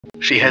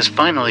She has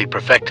finally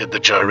perfected the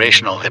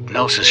gyrational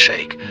hypnosis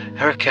shake.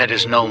 Her cat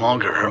is no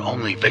longer her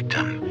only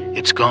victim.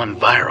 It's gone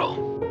viral.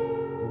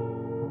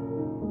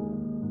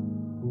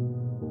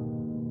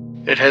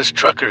 It has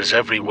truckers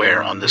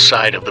everywhere on the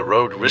side of the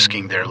road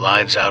risking their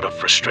lives out of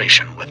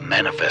frustration with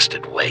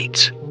manifested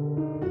weights.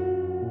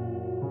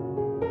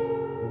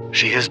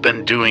 She has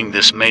been doing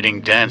this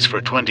mating dance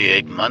for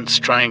 28 months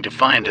trying to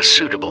find a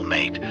suitable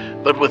mate,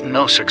 but with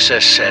no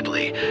success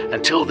sadly,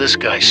 until this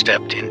guy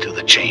stepped into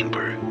the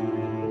chamber.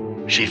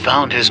 She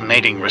found his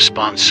mating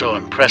response so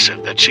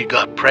impressive that she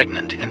got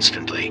pregnant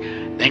instantly.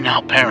 They now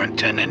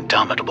parent an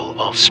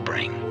indomitable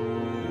offspring.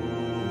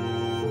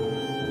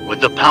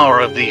 With the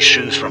power of these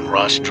shoes from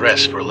Ross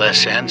Dress for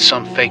Less and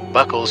some fake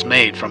buckles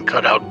made from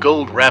cut-out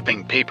gold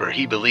wrapping paper,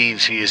 he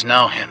believes he is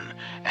now him,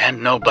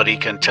 and nobody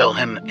can tell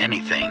him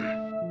anything.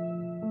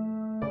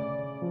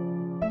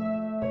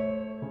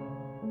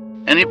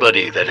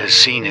 Anybody that has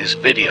seen his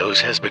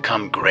videos has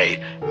become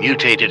gray,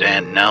 mutated,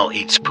 and now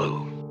eats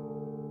poo.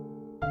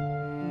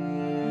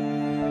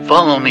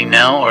 Follow me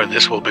now or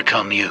this will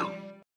become you.